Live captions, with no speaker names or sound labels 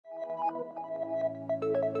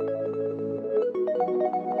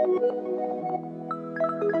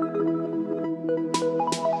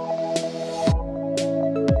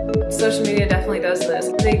social media definitely does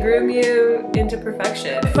this. They groom you into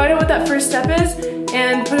perfection. Find out what that first step is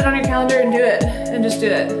and put it on your calendar and do it. And just do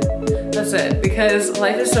it. That's it. Because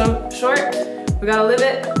life is so short. We gotta live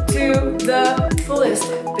it to the fullest,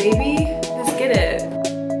 baby. Let's get it.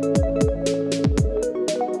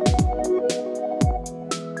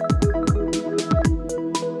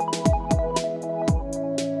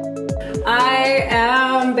 I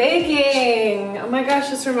am baking. Oh my gosh,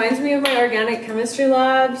 this reminds me of my organic chemistry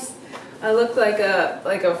labs. I look like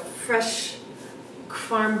a fresh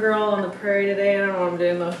farm girl on the prairie today. I don't know what I'm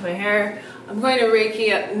doing with my hair. I'm going to Reiki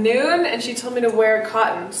at noon and she told me to wear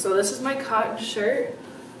cotton. So this is my cotton shirt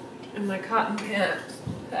and my cotton pants.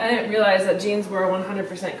 I didn't realize that jeans were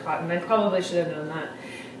 100% cotton. I probably should have known that.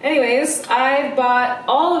 Anyways, I bought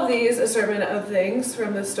all of these assortment of things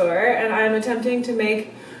from the store and I'm attempting to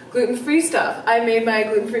make gluten-free stuff. I made my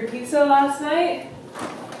gluten-free pizza last night.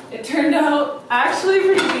 It turned out actually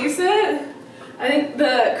pretty decent. I think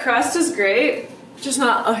the crust is great, just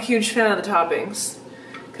not a huge fan of the toppings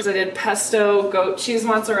because I did pesto, goat cheese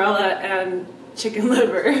mozzarella, and chicken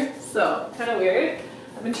liver. So kind of weird.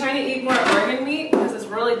 I've been trying to eat more organ meat because it's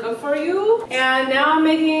really good for you. And now I'm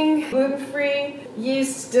making gluten-free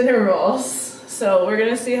yeast dinner rolls. So we're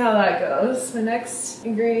gonna see how that goes. The next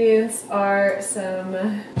ingredients are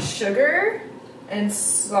some sugar and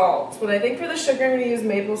salt. But I think for the sugar I'm gonna use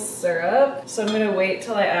maple syrup. So I'm gonna wait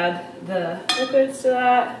till I add the liquids to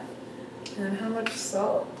that. And then how much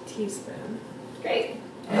salt? Teaspoon. Great.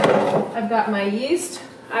 I've got my yeast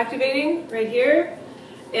activating right here.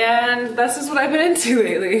 And this is what I've been into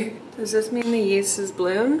lately. Does this mean the yeast is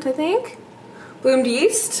bloomed, I think? Bloomed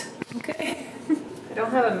yeast? Okay. I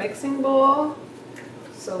don't have a mixing bowl.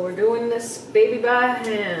 So we're doing this baby by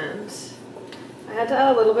hand. I had to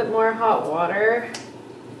add a little bit more hot water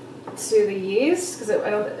to the yeast because I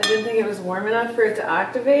didn't think it was warm enough for it to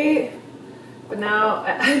activate. But now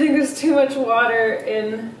I think there's too much water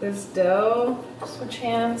in this dough. Switch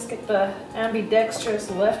hands, get the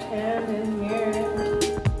ambidextrous left hand in here.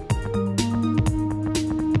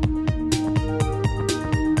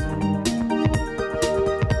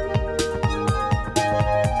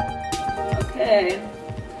 Okay.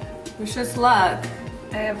 Wish us luck.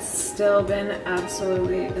 I have still been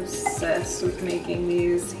absolutely obsessed with making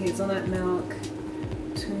these hazelnut milk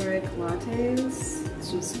turmeric lattes.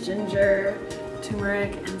 It's just ginger,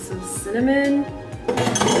 turmeric, and some cinnamon,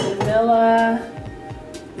 vanilla,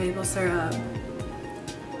 maple syrup,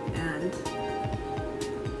 and I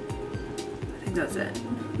think that's it.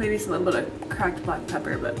 Maybe a little bit of cracked black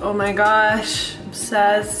pepper, but oh my gosh,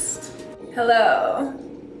 obsessed. Hello.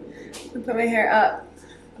 I put my hair up.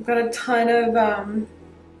 I've got a ton of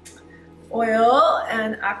oil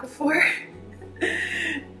and Aquaphor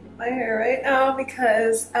in my hair right now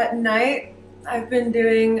because at night I've been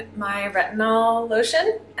doing my retinol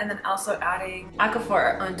lotion and then also adding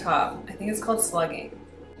Aquaphor on top. I think it's called slugging.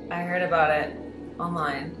 I heard about it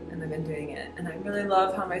online and I've been doing it and I really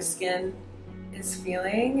love how my skin is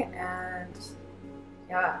feeling and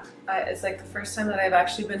yeah, it's like the first time that I've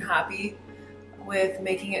actually been happy with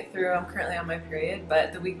making it through. I'm currently on my period,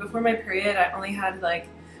 but the week before my period I only had like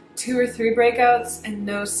 2 or 3 breakouts and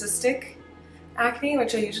no cystic acne,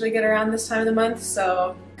 which I usually get around this time of the month.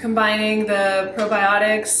 So combining the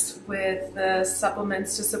probiotics with the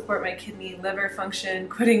supplements to support my kidney liver function,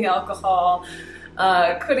 quitting alcohol,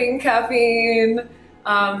 quitting caffeine,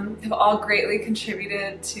 have all greatly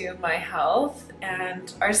contributed to my health.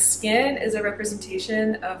 And our skin is a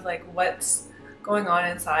representation of like what's going on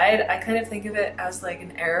inside. I kind of think of it as like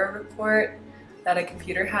an error report that a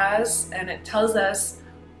computer has, and it tells us,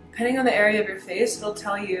 depending on the area of your face, it'll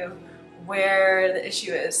tell you where the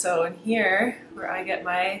issue is. So in here, where I get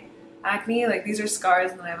my acne, like these are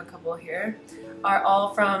scars and then I have a couple here, are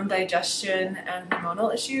all from digestion and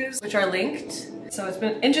hormonal issues, which are linked. So it's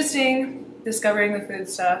been interesting discovering the food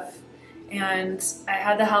stuff, and I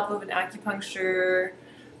had the help of an acupuncture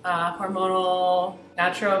hormonal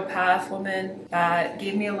naturopath woman that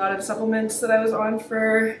gave me a lot of supplements that I was on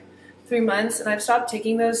for 3 months, and I've stopped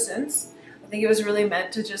taking those since. I think it was really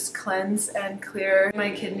meant to just cleanse and clear my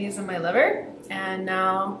kidneys and my liver, and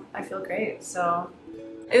now I feel great. So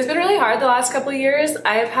it's been really hard the last couple of years.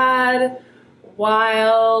 I've had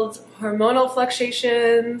wild hormonal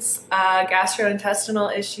fluctuations,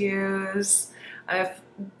 gastrointestinal issues. I've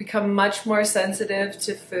become much more sensitive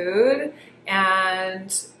to food,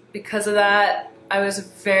 and because of that, I was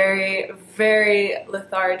very, very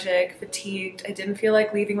lethargic, fatigued. I didn't feel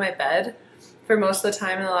like leaving my bed for most of the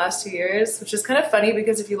time in the last 2 years, which is kind of funny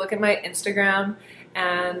because if you look at my Instagram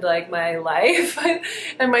and like my life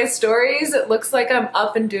and my stories, it looks like I'm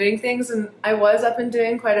up and doing things, and I was up and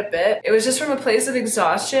doing quite a bit. It was just from a place of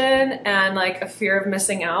exhaustion and like a fear of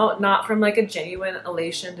missing out, not from like a genuine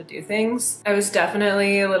elation to do things. I was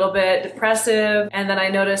definitely a little bit depressive, and then I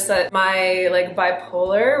noticed that my like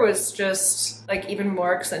bipolar was just like even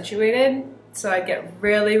more accentuated. So I'd get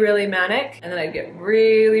really, really manic, and then I'd get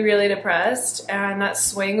really, really depressed, and that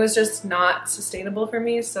swing was just not sustainable for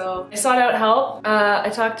me. So I sought out help. I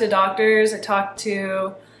talked to doctors, I talked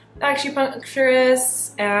to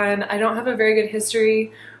acupuncturists, and I don't have a very good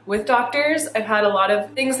history with doctors. I've had a lot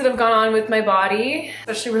of things that have gone on with my body,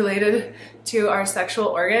 especially related to our sexual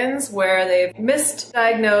organs, where they've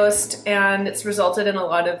misdiagnosed, and it's resulted in a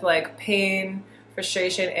lot of like pain,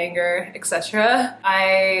 frustration, anger, etc.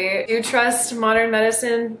 I do trust modern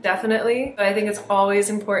medicine, definitely, but I think it's always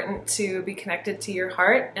important to be connected to your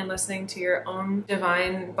heart and listening to your own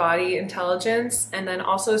divine body intelligence, and then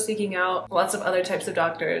also seeking out lots of other types of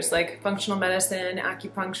doctors like functional medicine,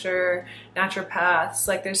 acupuncture, naturopaths.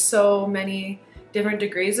 Like there's so many different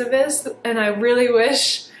degrees of this, and I really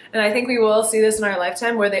wish, and I think we will see this in our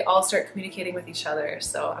lifetime, where they all start communicating with each other.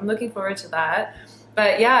 So I'm looking forward to that.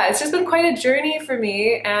 But yeah, it's just been quite a journey for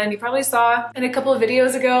me, and you probably saw in a couple of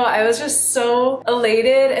videos ago, I was just so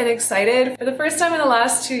elated and excited. For the first time in the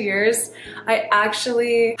last 2 years, I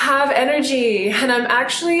actually have energy, and I'm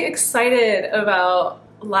actually excited about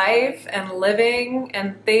life and living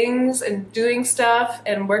and things and doing stuff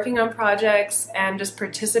and working on projects and just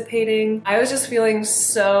participating. I was just feeling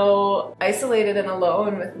so isolated and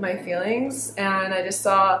alone with my feelings, and I just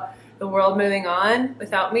saw the world moving on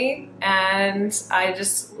without me, and I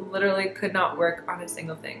just literally could not work on a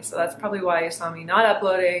single thing. So that's probably why you saw me not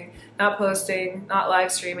uploading, not posting, not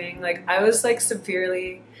live streaming. Like I was like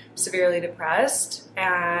severely depressed,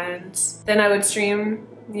 and then I would stream,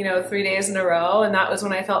 you know, 3 days in a row, and that was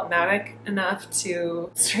when I felt manic enough to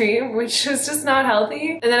stream, which was just not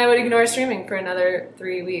healthy. And then I would ignore streaming for another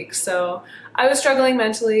 3 weeks. So I was struggling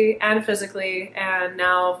mentally and physically, and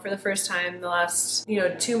now for the first time in the last, you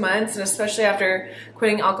know, 2 months, and especially after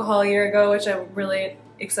quitting alcohol a year ago, which I'm really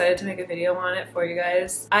excited to make a video on it for you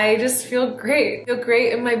guys, I just feel great. I feel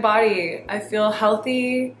great in my body. I feel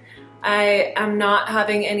healthy. I am not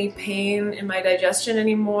having any pain in my digestion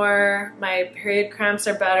anymore. My period cramps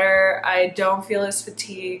are better. I don't feel as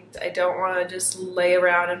fatigued. I don't want to just lay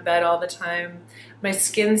around in bed all the time. My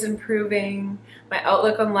skin's improving. My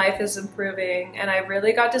outlook on life is improving. And I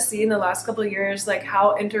really got to see in the last couple of years like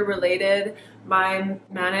how interrelated my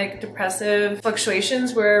manic depressive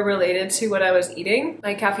fluctuations were related to what I was eating.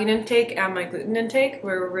 My caffeine intake and my gluten intake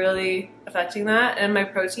were really affecting that, and my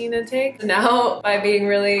protein intake. Now, by being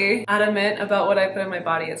really adamant about what I put in my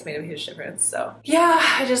body, it's made a huge difference. So yeah,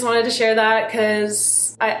 I just wanted to share that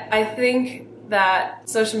because I think that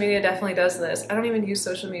social media definitely does this. I don't even use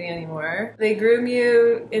social media anymore. They groom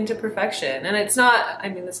you into perfection, and it's not, I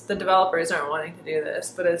mean, the developers aren't wanting to do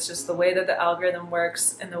this, but it's just the way that the algorithm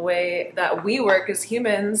works and the way that we work as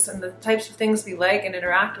humans and the types of things we like and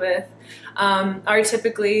interact with are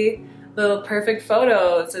typically the perfect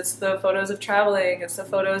photos. It's the photos of traveling, it's the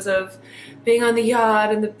photos of being on the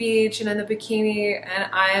yacht and the beach and in the bikini, and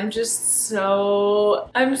I'm so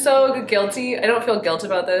guilty. I don't feel guilt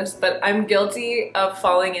about this, but I'm guilty of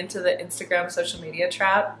falling into the Instagram social media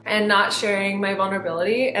trap and not sharing my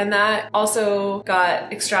vulnerability, and that also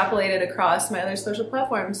got extrapolated across my other social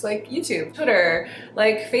platforms like YouTube, Twitter,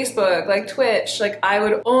 like Facebook, like Twitch. Like I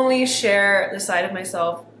would only share the side of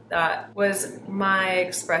myself that was my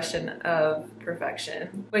expression of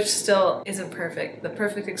perfection, which still isn't perfect. The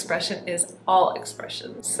perfect expression is all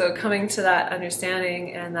expressions. So coming to that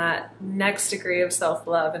understanding and that next degree of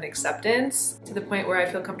self-love and acceptance to the point where I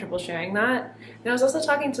feel comfortable sharing that. And I was also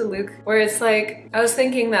talking to Luke, where it's like, I was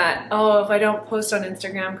thinking that, oh, if I don't post on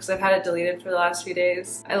Instagram, because I've had it deleted for the last few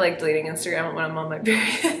days. I like deleting Instagram when I'm on my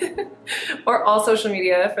period. Or all social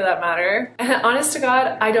media for that matter. And honest to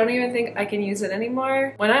God, I don't even think I can use it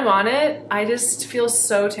anymore. When I'm on it, I just feel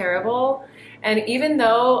so terrible. And even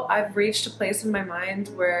though I've reached a place in my mind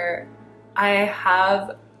where I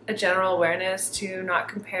have a general awareness to not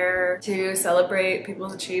compare, to celebrate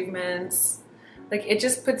people's achievements, like it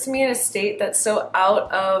just puts me in a state that's so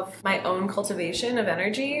out of my own cultivation of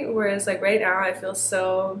energy. Whereas like right now I feel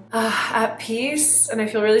so at peace, and I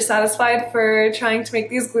feel really satisfied for trying to make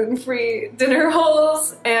these gluten-free dinner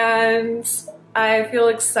rolls, and I feel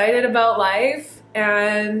excited about life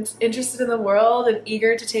and interested in the world and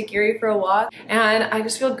eager to take Yuri for a walk, and I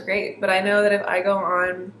just feel great. But I know that if I go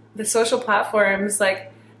on the social platforms,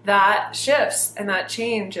 like that shifts and that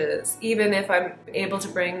changes, even if I'm able to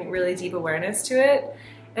bring really deep awareness to it.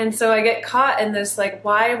 And so I get caught in this, like,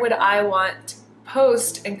 why would I want to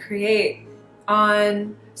post and create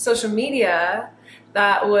on social media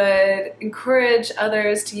that would encourage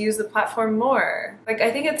others to use the platform more? Like,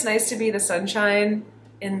 I think it's nice to be the sunshine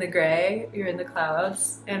in the gray, you're in the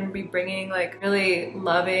clouds, and be bringing like really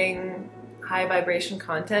loving, high vibration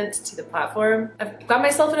content to the platform. I've got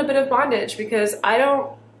myself in a bit of bondage because I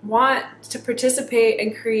don't want to participate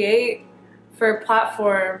and create for a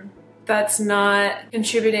platform that's not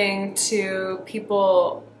contributing to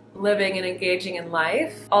people living and engaging in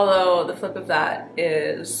life. Although the flip of that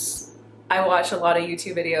is I watch a lot of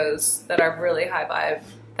YouTube videos that are really high vibe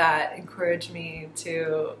that encourage me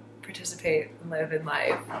to participate and live in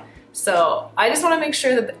life. So I just want to make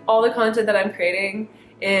sure that all the content that I'm creating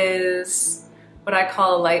is what I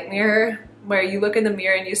call a light mirror, where you look in the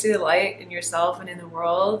mirror and you see the light in yourself and in the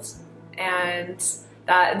world, and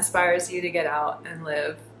that inspires you to get out and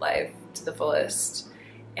live life to the fullest.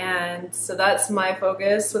 And so that's my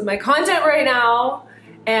focus with my content right now,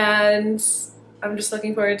 and I'm just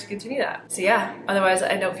looking forward to continue that. So yeah, otherwise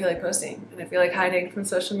I don't feel like posting and I feel like hiding from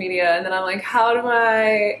social media, and then I'm like, how do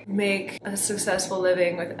I make a successful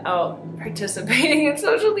living without participating in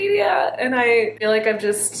social media? And I feel like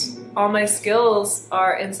all my skills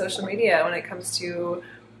are in social media when it comes to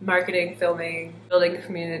marketing, filming, building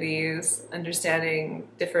communities, understanding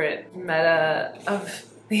different meta of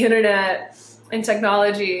the internet and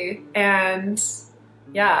technology. And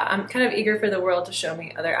yeah, I'm kind of eager for the world to show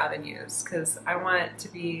me other avenues, because I want to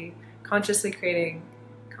be consciously creating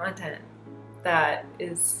content that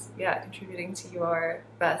is, yeah, contributing to your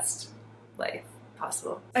best life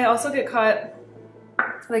possible. I also get caught,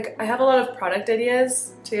 like, I have a lot of product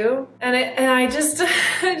ideas too, and I just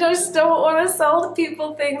don't want to sell to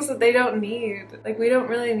people things that they don't need. Like, we don't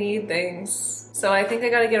really need things. So I think I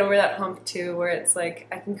gotta get over that hump too, where it's like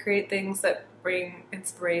I can create things that bring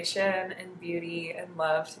inspiration and beauty and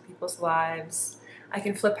love to people's lives. I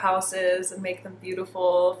can flip houses and make them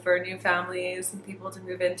beautiful for new families and people to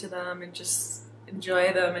move into them and just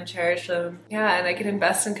enjoy them and cherish them. Yeah, and I can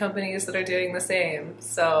invest in companies that are doing the same.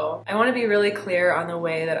 So I want to be really clear on the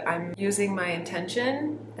way that I'm using my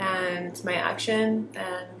intention and my action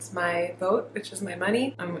and my vote, which is my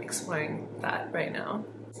money. I'm exploring that right now.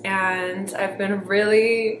 And I've been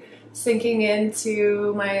really sinking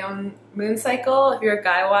into my own moon cycle. If you're a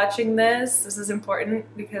guy watching this is important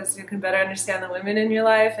because you can better understand the women in your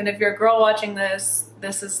life. And if you're a girl watching this,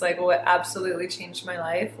 this is like what absolutely changed my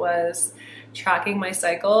life, was tracking my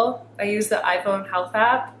cycle. I use the iPhone health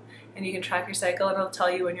app, and you can track your cycle and it'll tell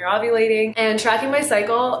you when you're ovulating. And tracking my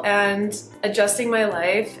cycle and adjusting my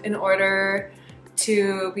life in order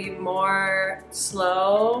to be more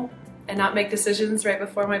slow and not make decisions right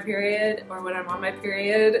before my period or when I'm on my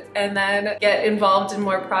period, and then get involved in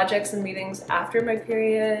more projects and meetings after my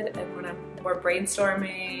period and when I'm more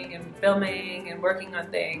brainstorming and filming and working on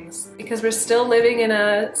things. Because we're still living in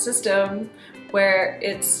a system where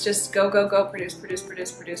it's just go, go, go, produce, produce, produce,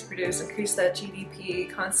 produce, produce, increase that GDP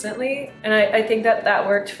constantly. And I think that that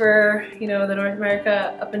worked for, you know, the North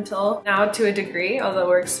America up until now to a degree, although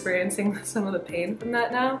we're experiencing some of the pain from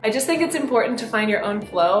that now. I just think it's important to find your own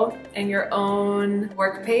flow and your own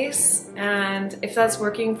work pace. And if that's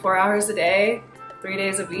working 4 hours a day, 3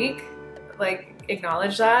 days a week, like,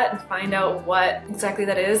 acknowledge that and find out what exactly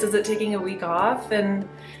that is. Is it taking a week off? And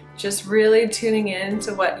just really tuning in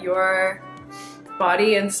to what your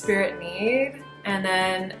body and spirit need, and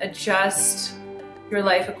then adjust your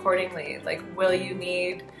life accordingly. Like, will you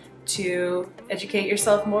need to educate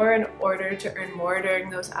yourself more in order to earn more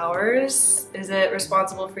during those hours? Is it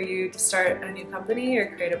responsible for you to start a new company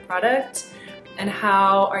or create a product? And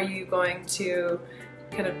how are you going to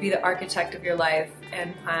kind of be the architect of your life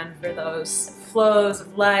and plan for those flows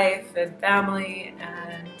of life and family,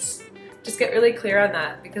 and just get really clear on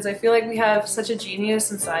that? Because I feel like we have such a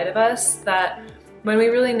genius inside of us that when we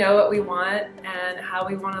really know what we want and how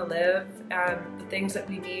we want to live and the things that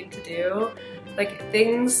we need to do, like,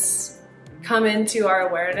 things come into our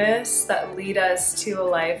awareness that lead us to a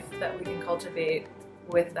life that we can cultivate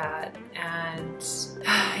with that. And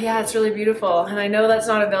yeah, it's really beautiful. And I know that's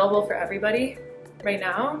not available for everybody right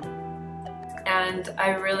now. And I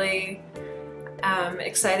really am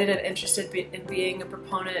excited and interested in being a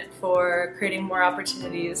proponent for creating more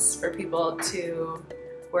opportunities for people to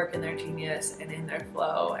work in their genius and in their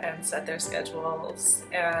flow and set their schedules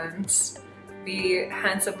and be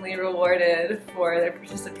handsomely rewarded for their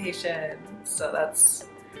participation. So that's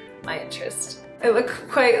my interest. I look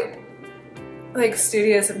quite like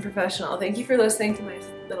studious and professional. Thank you for listening to my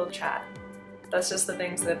little chat. That's just the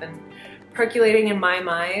things that have been percolating in my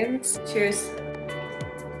mind. Cheers.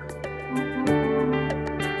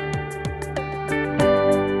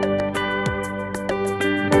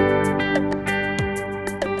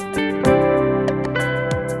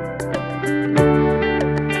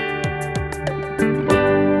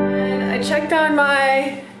 I checked on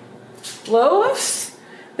my loaves.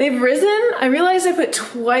 They've risen. I realized I put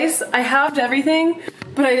twice, I halved everything,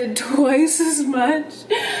 but I did twice as much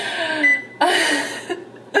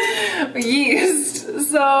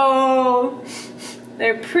yeast. So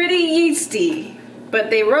they're pretty yeasty,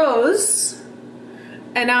 but they rose,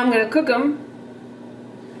 and now I'm gonna cook them.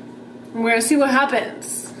 And we're gonna see what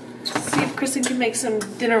happens. See if Kristen can make some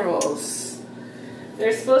dinner rolls.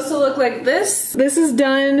 They're supposed to look like this. This is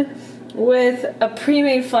done with a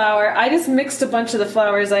pre-made flour. I just mixed a bunch of the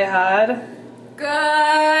flours I had.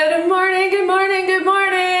 Good morning, good morning, good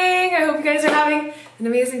morning. I hope you guys are having an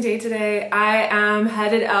amazing day today. I am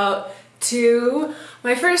headed out to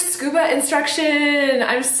my first scuba instruction.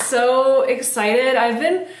 I'm so excited. I've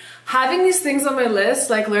been having these things on my list,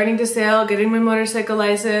 like learning to sail, getting my motorcycle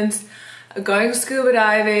license, going scuba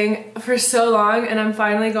diving for so long, and I'm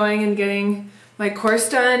finally going and getting my course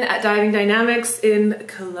done at Diving Dynamics in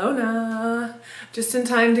Kelowna, just in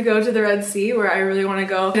time to go to the Red Sea, where I really want to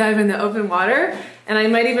go dive in the open water. And I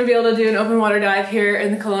might even be able to do an open water dive here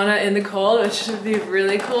in Kelowna in the cold, which should be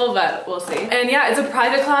really cool, but we'll see. And yeah, it's a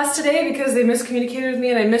private class today because they miscommunicated with me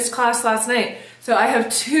and I missed class last night. So I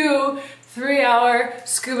have 2 3-hour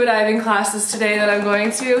scuba diving classes today that I'm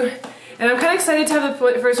going to. And I'm kind of excited to have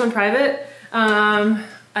the first one private.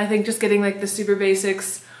 I think just getting like the super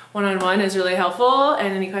basics one-on-one is really helpful,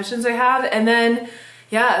 and any questions I have. And then,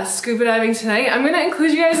 yeah, scuba diving tonight. I'm gonna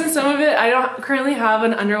include you guys in some of it. I don't currently have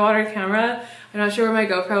an underwater camera. I'm not sure where my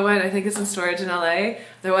GoPro went. I think it's in storage in LA.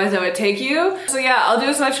 Otherwise I would take you. So yeah, I'll do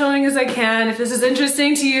as much filming as I can. If this is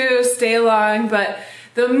interesting to you, stay along. But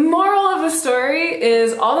the moral of the story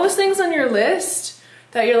is all those things on your list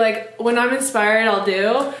that you're like, when I'm inspired, I'll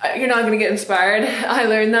do. You're not gonna get inspired. I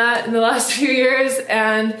learned that in the last few years,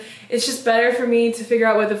 and it's just better for me to figure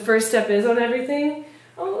out what the first step is on everything.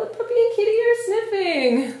 Oh, look, Puppy and Kitty are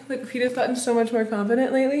sniffing. Look, Peter's gotten so much more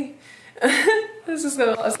confident lately. This is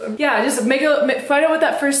so awesome. Yeah, just find out what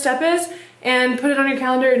that first step is and put it on your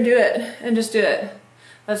calendar and do it. And just do it.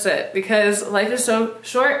 That's it. Because life is so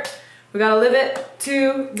short. We gotta live it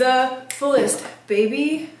to the fullest.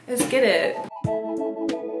 Baby, let's get it.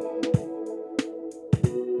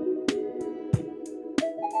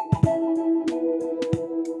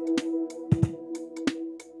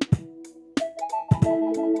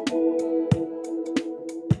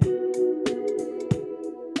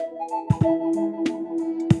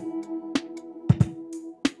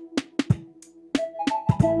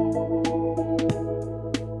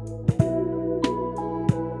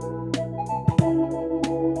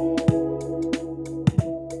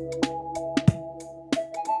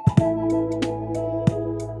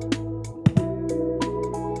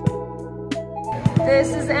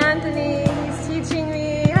 This is Anthony, he's teaching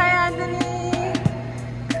me. Hi Anthony!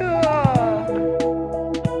 Cool!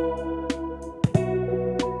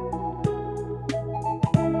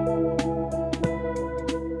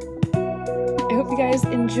 I hope you guys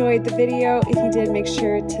enjoyed the video. If you did, make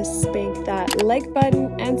sure to spank that like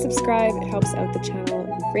button and subscribe. It helps out the channel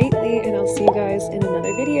greatly, and I'll see you guys in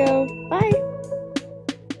another video. Bye!